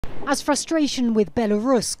As frustration with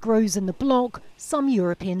Belarus grows in the Bloc, some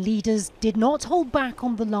European leaders did not hold back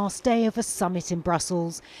on the last day of a summit in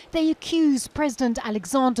Brussels. They accused President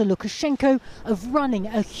Alexander Lukashenko of running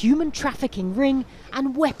a human trafficking ring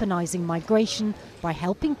and weaponizing migration by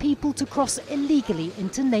helping people to cross illegally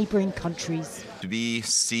into neighboring countries. We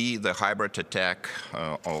see the hybrid attack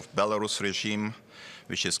of Belarus regime,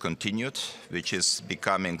 which is continued, which is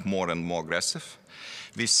becoming more and more aggressive.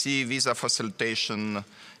 We see visa facilitation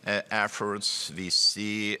efforts. We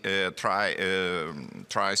see tries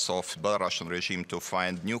of Belarusian regime to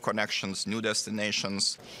find new connections, new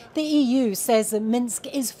destinations. The EU says that Minsk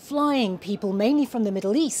is flying people mainly from the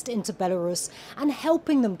Middle East into Belarus and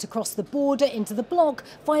helping them to cross the border into the bloc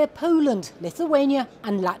via Poland, Lithuania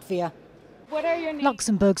and Latvia.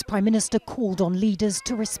 Luxembourg's Prime Minister called on leaders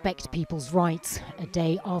to respect people's rights, a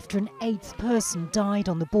day after an 8th person died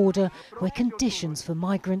on the border where conditions for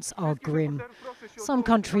migrants are grim. Some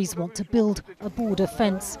countries want to build a border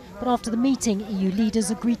fence, but after the meeting, EU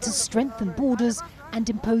leaders agreed to strengthen borders and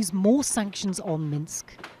impose more sanctions on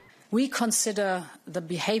Minsk. We consider the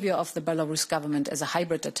behavior of the Belarus government as a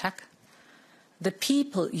hybrid attack. The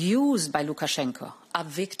people used by Lukashenko are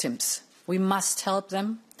victims. We must help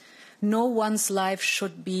them. No one's life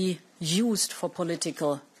should be used for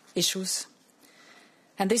political issues.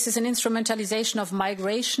 And this is an instrumentalization of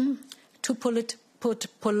migration to put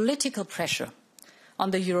political pressure on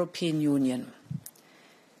the European Union.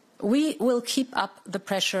 We will keep up the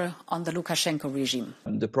pressure on the Lukashenko regime.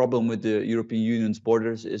 The problem with the European Union's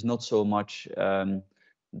borders is not so much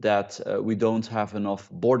that we don't have enough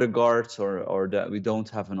border guards or that we don't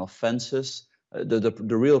have enough fences.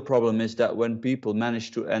 The real problem is that when people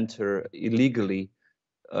manage to enter illegally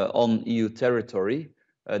on EU territory,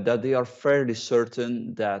 that they are fairly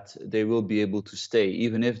certain that they will be able to stay,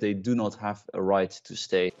 even if they do not have a right to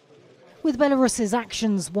stay. With Belarus's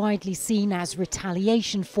actions widely seen as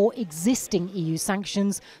retaliation for existing EU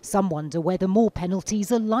sanctions, some wonder whether more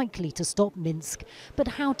penalties are likely to stop Minsk. But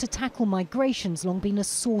how to tackle migration has long been a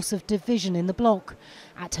source of division in the bloc.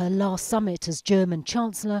 At her last summit as German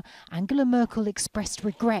Chancellor, Angela Merkel expressed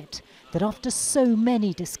regret that after so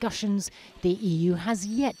many discussions, the EU has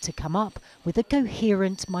yet to come up with a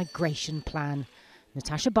coherent migration plan.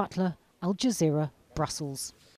 Natacha, Butler, Jazeera, Brussels.